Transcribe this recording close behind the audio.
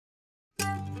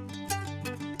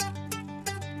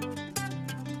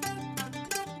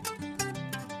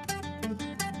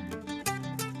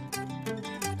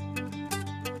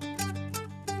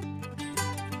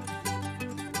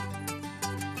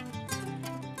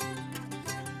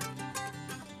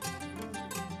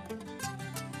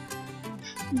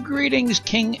Greetings,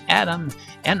 King Adam,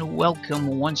 and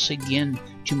welcome once again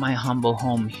to my humble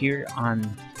home here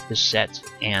on the set.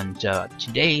 And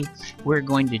today we're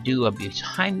going to do a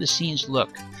behind-the-scenes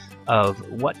look of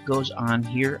what goes on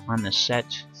here on the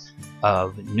set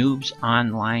of Noobs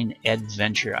Online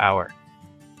Adventure Hour.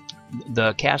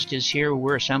 The cast is here.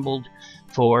 We're assembled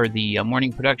for the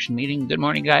morning production meeting. Good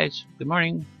morning, guys. Good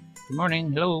morning. Good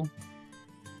morning. Hello.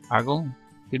 Argo.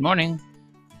 Good morning.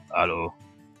 Hello.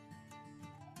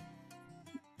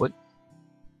 What?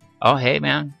 Oh, hey,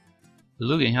 man.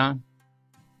 Louie, huh?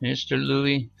 Mr.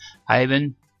 Louie.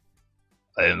 Ivan.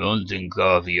 I am wanting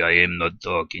coffee. I am not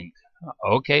talking.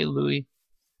 Okay, Louie.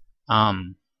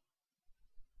 Come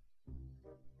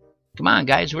on,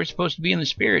 guys. We're supposed to be in the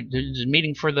spirit. There's a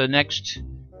meeting for the next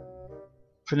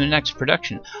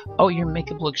production. Oh, your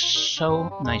makeup looks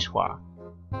so nice, wow.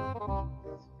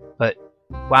 But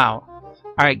wow.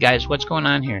 All right, guys, what's going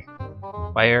on here?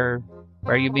 Why are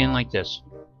you being like this?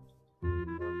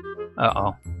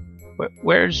 Uh-oh.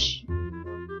 Where's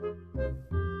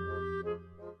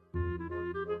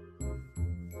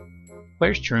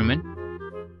Truman?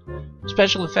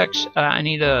 Special effects. I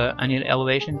need an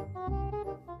elevation.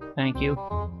 Thank you.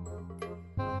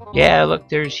 Yeah, look,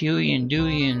 there's Huey and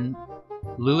Dewey and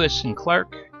Lewis and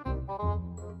Clark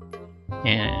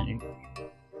and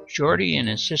Shorty and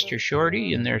his sister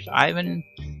Shorty, and there's Ivan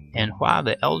and Hua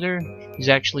the Elder. He's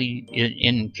actually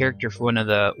in character for one of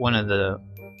the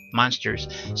monsters.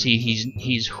 See,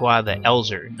 he's Hua the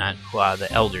Elzer, not Hua the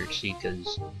Elder. See,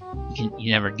 because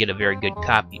you never get a very good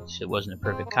copy. So it wasn't a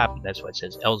perfect copy. That's why it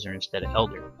says Elzer instead of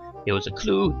Elder. It was a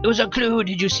clue. It was a clue.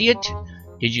 Did you see it?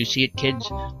 Did you see it,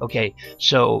 kids? Okay,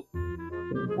 so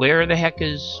where the heck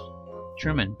is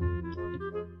Truman?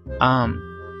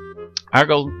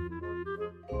 Argo,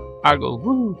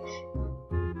 woo!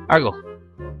 Argo.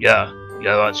 Yeah,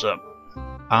 what's up?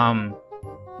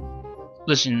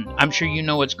 Listen, I'm sure you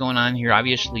know what's going on here.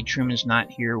 Obviously, Truman's not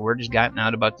here. Word has gotten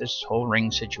out about this whole ring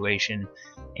situation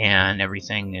and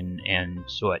everything, and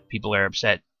so what? People are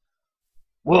upset.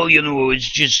 Well, you know,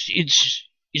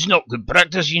 it's not good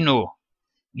practice, you know.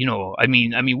 I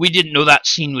mean, we didn't know that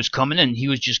scene was coming, and he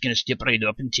was just gonna step right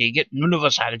up and take it. None of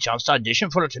us had a chance to audition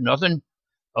for it or nothing.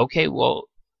 Okay, well,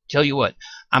 tell you what,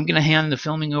 I'm gonna hand the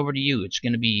filming over to you. It's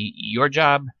gonna be your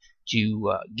job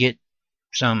to get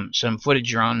some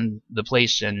footage around the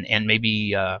place and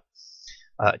maybe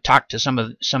talk to some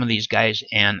of these guys,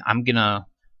 and I'm gonna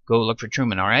go look for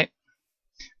Truman. All right?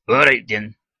 All right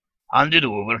then, hand it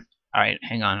over. All right,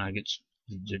 hang on. I get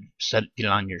it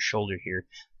on your shoulder here.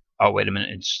 Oh, wait a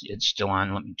minute, it's still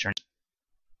on. Let me turn.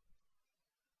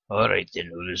 Alright then,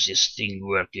 how does this thing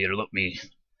work here? Let me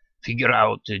figure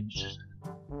out it.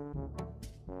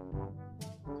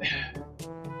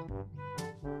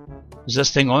 Is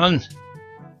this thing on?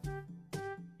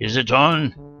 Is it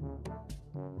on?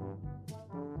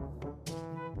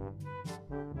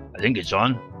 I think it's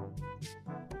on.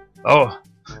 Oh,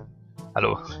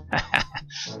 hello.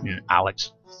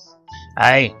 Alex.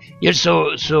 Hi. Yeah,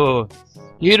 so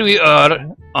here we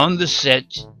are on the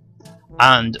set,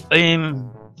 and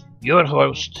I'm your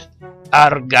host,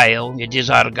 Argyle. It is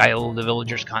Argyle. The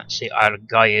villagers can't say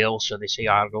Argyle, so they say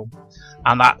Argo.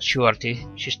 And that's Shorty.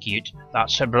 She's cute.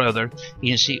 That's her brother.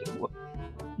 You can see.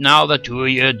 Now the two of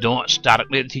you don't start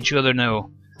with each other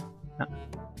now.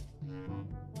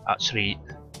 That's right.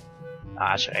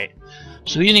 That's right.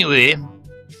 So anyway,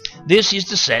 this is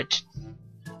the set.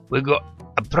 We've got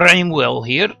a prime well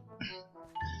here.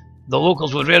 The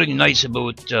locals were very nice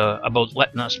about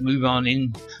letting us move on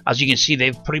in. As you can see,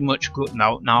 they've pretty much gotten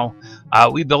out now.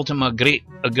 We built them a great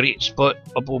spot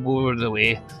up over the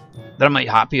way. They're mighty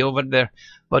happy over there.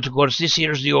 But of course, this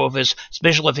here's the office.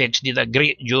 Special effects did a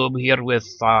great job here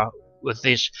with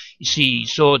this. You see,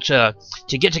 so to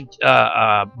get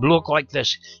a block like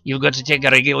this, you've got to take a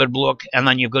regular block, and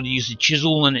then you've got to use the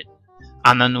chisel in it.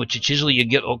 And then with the chisel you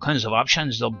get all kinds of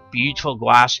options. They're beautiful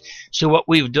glass. So what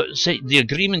we've done, the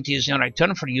agreement is, in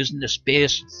return for using the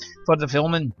space for the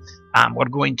filming, we're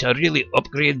going to really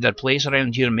upgrade their place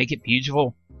around here and make it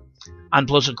beautiful. And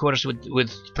plus, of course,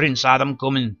 with Prince Adam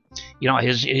coming, you know,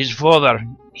 his father,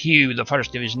 Hugh, the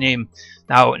first of his name,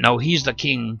 now he's the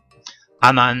king,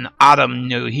 and then Adam, you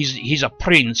know, he's a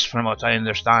prince from what I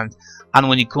understand. And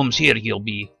when he comes here, he'll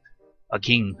be a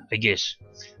king, I guess.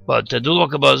 But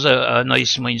Dulokabah's a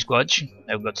nice mind squatch,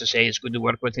 I've got to say. It's good to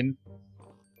work with him.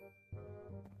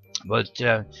 But,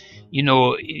 you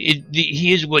know,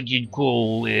 he is what you'd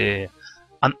call an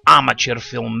amateur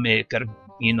filmmaker,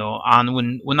 you know.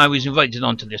 And when I was invited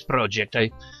onto this project,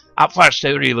 at first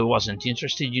I really wasn't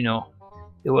interested, you know.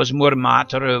 It was more a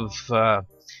matter of,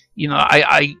 you know,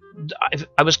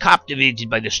 I was captivated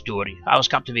by the story. I was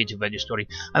captivated by the story,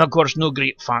 and of course, no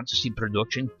great fantasy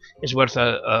production is worth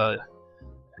a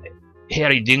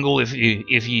hairy dingle if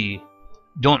you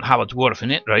don't have a dwarf in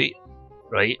it, right?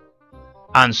 Right.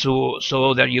 And so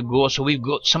there you go. So we've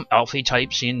got some elfie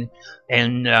types in,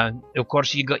 and of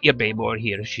course you got your babe over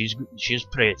here. She's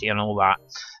pretty and all that.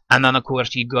 And then of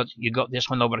course you got this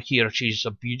one over here. She's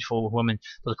a beautiful woman,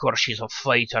 but of course she's a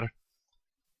fighter.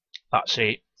 That's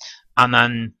it. And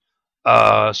then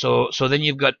so then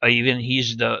you've got Ivan.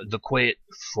 He's the quiet,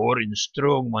 foreign,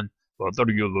 strong one. What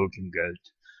are you looking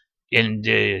at? And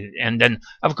then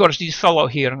of course this fellow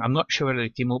here. I'm not sure where they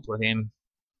came up with him.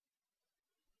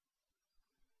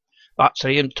 That's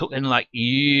him talking like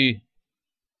you.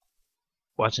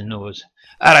 What's a nose?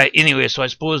 Alright, anyway, so I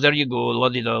suppose there you go,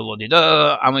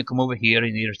 la-di-da, and we come over here,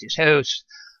 and here's this house,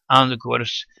 and of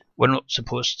course, we're not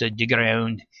supposed to dig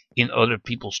around in other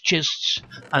people's chests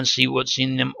and see what's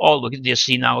in them. Oh, look at this,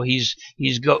 see now, he's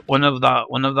got one of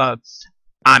the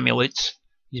amulets.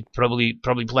 He's probably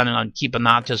planning on keeping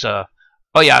that as a,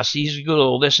 oh yeah, see, he's got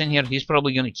all this in here, he's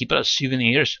probably going to keep it as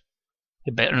souvenirs.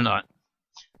 He better not.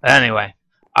 Anyway,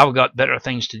 I've got better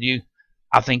things to do.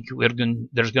 I think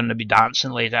there's going to be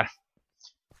dancing later.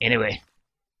 Anyway,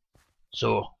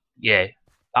 so yeah,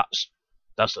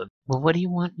 that's it. Well, what do you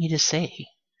want me to say?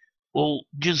 Well,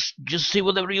 just say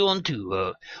whatever you want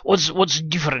to. What's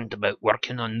different about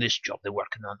working on this job than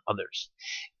working on others?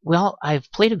 Well,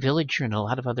 I've played a villager in a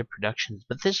lot of other productions,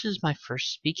 but this is my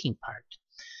first speaking part.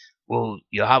 Well,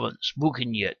 you haven't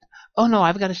spoken yet. Oh no,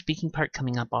 I've got a speaking part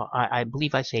coming up. I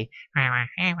believe I say.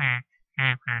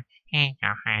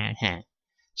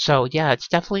 So yeah, it's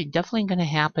definitely going to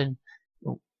happen.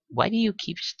 Why do you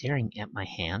keep staring at my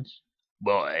hands?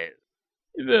 Well,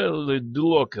 the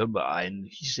locker behind,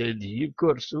 he said, he of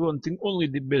course wanting only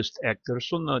the best actor,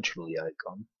 so naturally I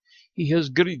come. He has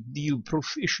great deal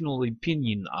professional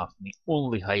opinion of me,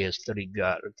 only highest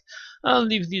regard.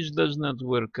 And if this does not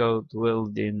work out well,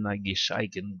 then I guess I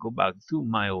can go back to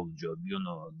my old job, you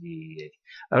know, the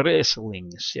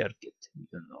wrestling circuit,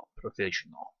 you know,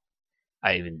 professional.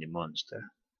 Ivan the Monster.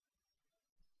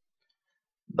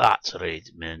 That's right,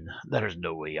 man. There's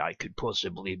no way I could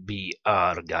possibly be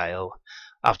Argyle.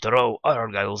 After all,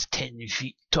 Argyle's 10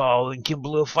 feet tall and can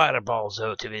blow fireballs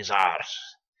out of his arse.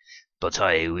 But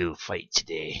I will fight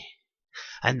today,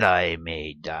 and I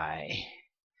may die.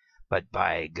 But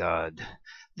by God,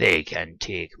 they can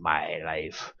take my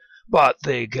life, but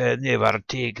they can never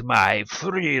take my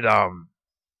freedom.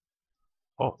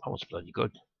 Oh, that was bloody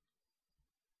good.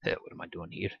 What am I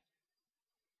doing here?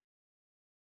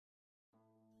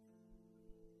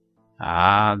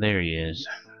 Ah, there he is.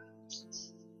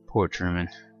 Poor Truman.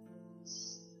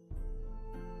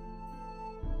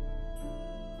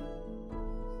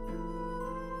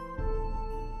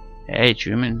 Hey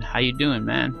Truman, how you doing,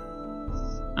 man?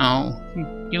 Oh,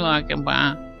 you like him,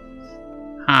 bye?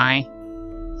 Hi.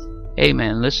 Hey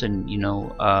man, listen, you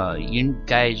know, you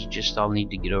guys just all need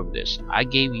to get over this. I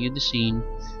gave you the scene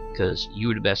because you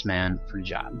were the best man for the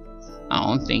job.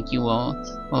 Oh, thank you all.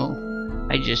 Well,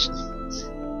 I just,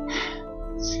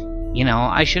 you know,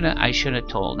 I should have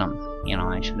told him. You know,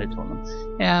 I should have told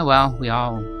him. Yeah, well, we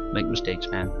all make mistakes,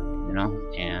 man. You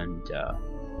know, and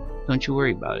don't you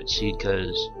worry about it. See,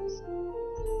 because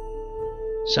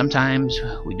sometimes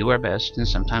we do our best, and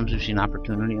sometimes we see an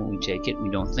opportunity and we take it.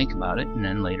 We don't think about it, and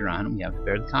then later on we have to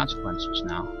bear the consequences.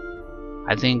 Now,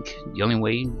 I think the only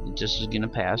way that this is gonna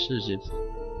pass is if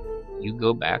you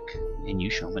go back and you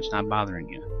show them it's not bothering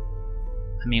you.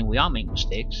 I mean, we all make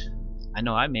mistakes. I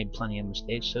know I made plenty of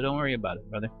mistakes, so don't worry about it,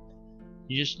 brother.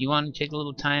 You want to take a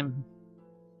little time,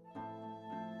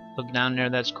 look down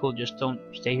there, that's cool. Just don't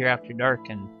stay here after dark,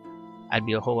 and I'd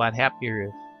be a whole lot happier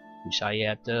if we saw you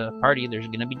at the party. There's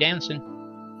gonna be dancing.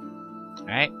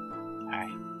 Alright?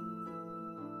 Alright.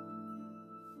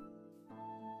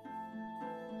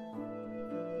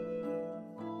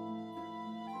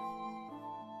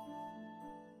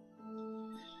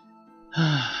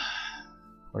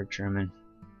 Poor Truman.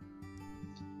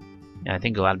 Yeah, I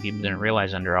think a lot of people didn't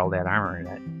realize under all that armor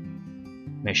that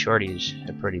Miss Shorty's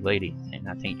a pretty lady, and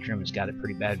I think Truman's got it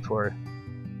pretty bad for her.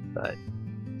 But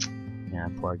yeah,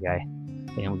 poor guy.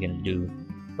 I think we're gonna do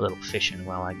a little fishing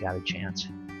while I got a chance.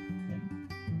 And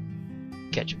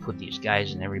catch up with these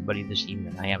guys and everybody this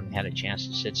evening. I haven't had a chance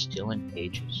to sit still in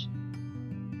ages.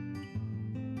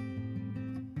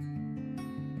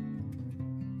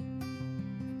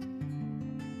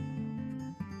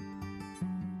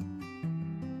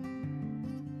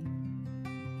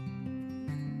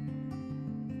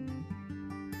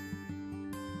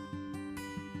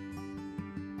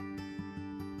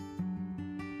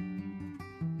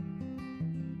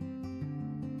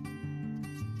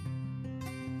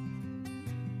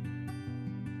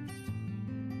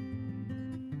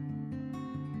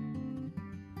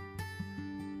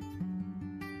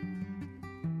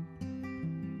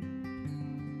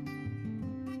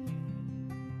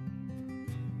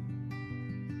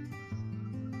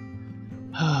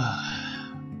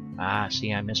 Ah,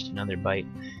 see, I missed another bite.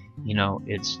 You know,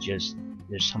 it's just,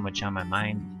 there's so much on my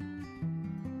mind.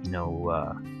 You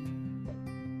know,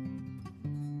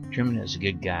 Truman is a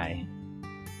good guy,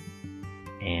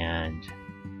 and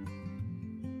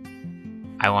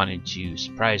I wanted to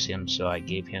surprise him, so I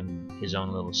gave him his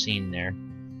own little scene there,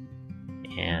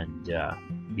 and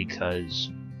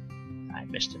because I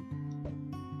missed him,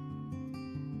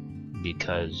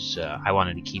 because I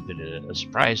wanted to keep it a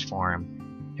surprise for him.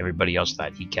 Everybody else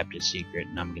thought he kept it secret,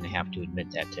 and I'm gonna have to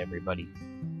admit that to everybody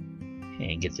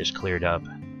and get this cleared up.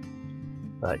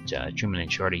 But Truman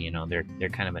and Shorty, you know, they're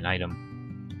kind of an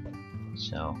item,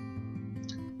 so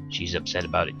she's upset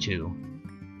about it too.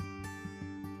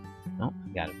 Oh,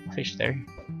 got a fish there.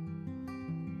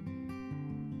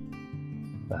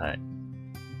 But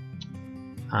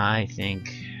I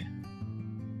think,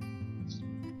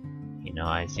 you know,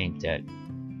 I think that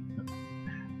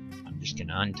I'm just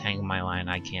gonna untangle my line.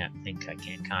 I can't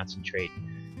concentrate.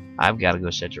 I've got to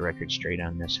go set the record straight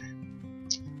on this.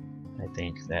 I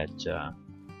think that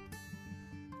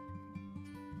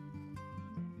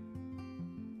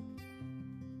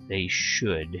they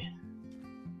should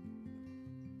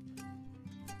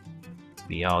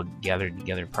be all gathered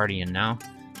together partying now.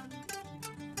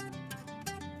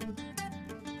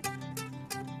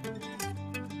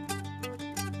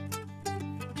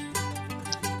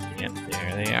 Yep,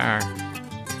 there they are.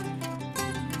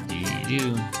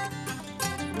 Doo-doo.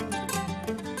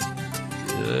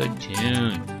 Good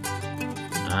tune.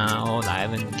 Oh,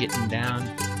 Ivan getting down.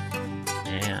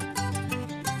 Yeah.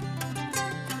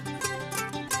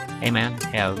 Hey man,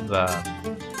 have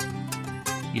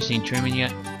you seen Truman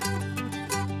yet?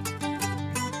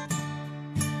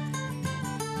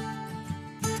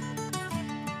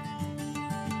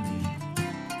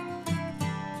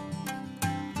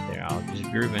 They're all just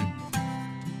grooving.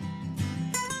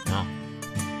 Oh.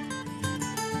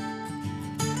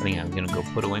 I think I'm gonna go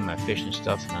put away my fish and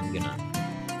stuff, and I'm gonna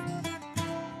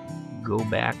go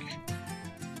back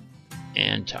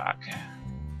and talk.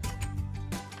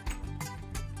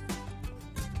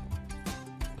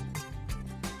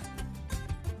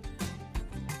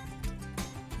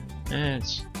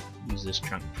 Let's use this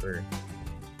trunk for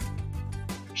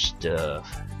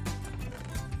stuff.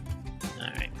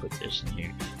 Alright, put this in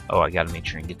here. Oh, I gotta make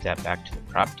sure and get that back to the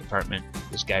prop department.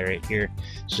 This guy right here.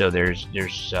 So there's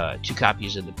two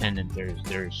copies of the pendant.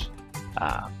 There's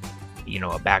you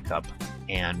know, a backup,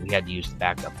 and we had to use the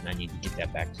backup, and I need to get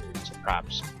that back to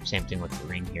props. Same thing with the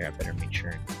ring here. I better make sure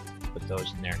and put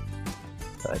those in there.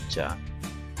 But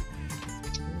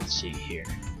let's see here.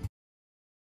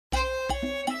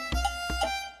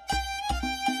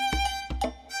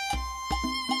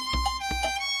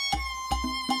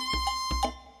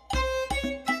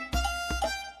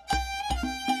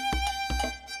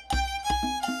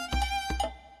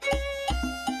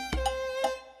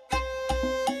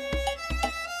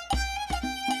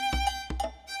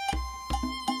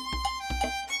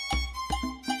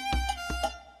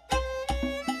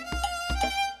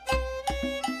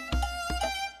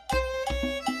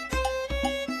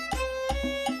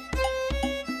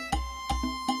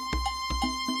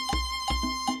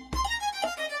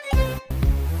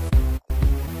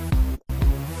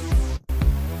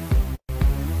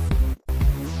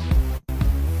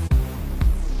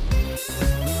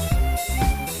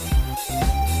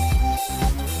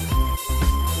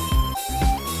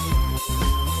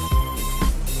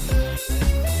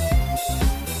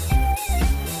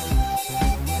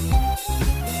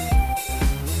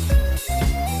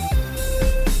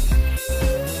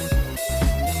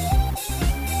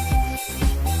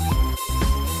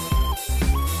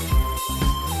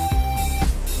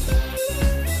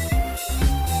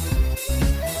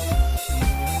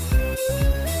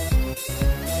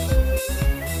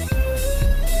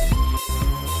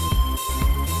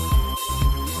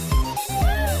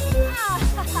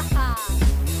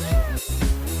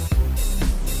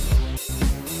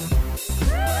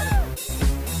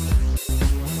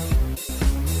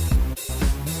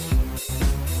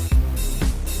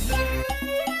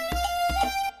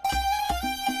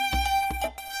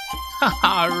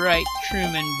 Alright,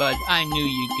 Truman, bud, I knew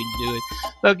you could do it.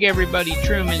 Look, everybody,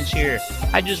 Truman's here.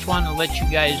 I just want to let you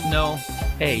guys know,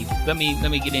 hey, let me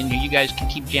get in here. You guys can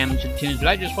keep jamming to the tunes, but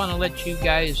I just want to let you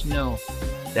guys know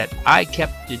that I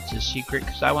kept it a secret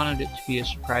because I wanted it to be a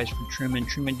surprise for Truman.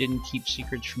 Truman didn't keep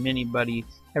secrets from anybody.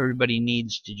 Everybody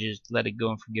needs to just let it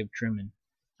go and forgive Truman.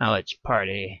 Now let's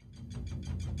party.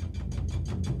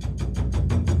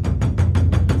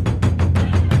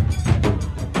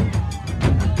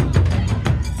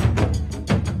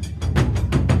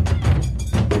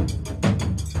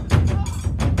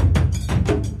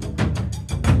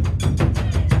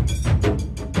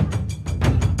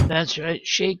 That's right.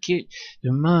 Shake it.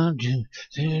 Come on.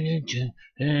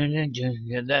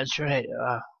 Yeah, that's right.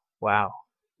 Wow.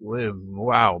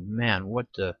 Wow, man. What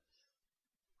the...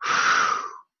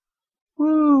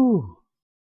 Woo.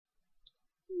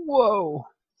 Whoa.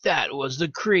 That was the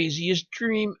craziest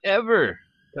dream ever.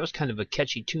 That was kind of a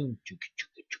catchy tune.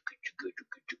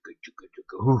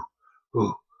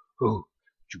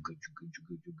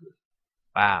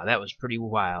 Wow, that was pretty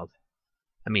wild.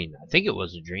 I mean, I think it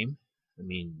was a dream. I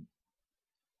mean,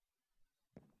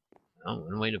 oh,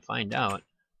 one way to find out.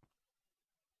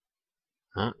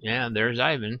 Oh, yeah, there's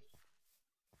Ivan.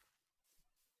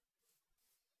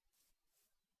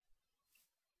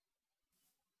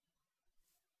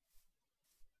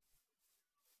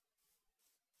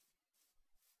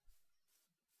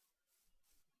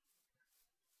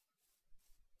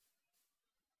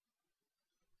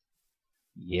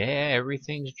 Yeah,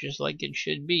 everything's just like it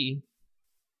should be.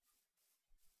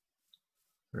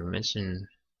 We're missing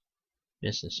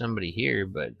somebody here,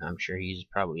 but I'm sure he's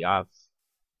probably off,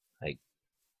 like,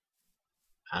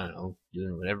 I don't know,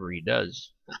 doing whatever he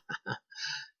does.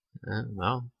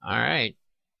 Well, alright.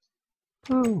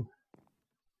 Whew.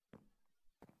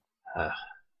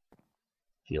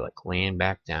 Feel like laying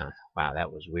back down. Wow,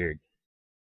 that was weird.